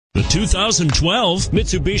2012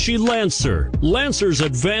 Mitsubishi Lancer. Lancer's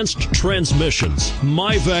advanced transmissions,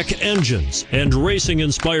 MyVac engines, and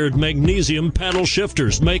racing-inspired magnesium paddle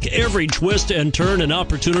shifters make every twist and turn an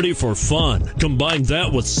opportunity for fun. Combine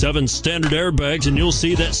that with 7 standard airbags and you'll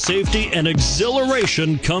see that safety and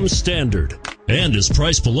exhilaration come standard. And is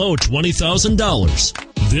priced below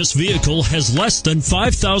 $20,000. This vehicle has less than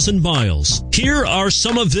 5,000 miles. Here are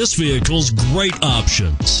some of this vehicle's great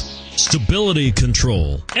options: stability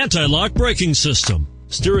control, anti-lock braking system,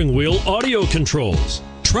 steering wheel audio controls,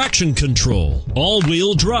 traction control,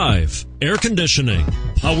 all-wheel drive, air conditioning,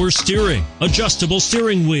 power steering, adjustable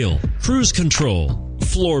steering wheel, cruise control,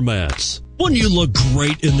 floor mats. Wouldn't you look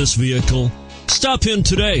great in this vehicle? Stop in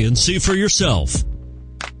today and see for yourself.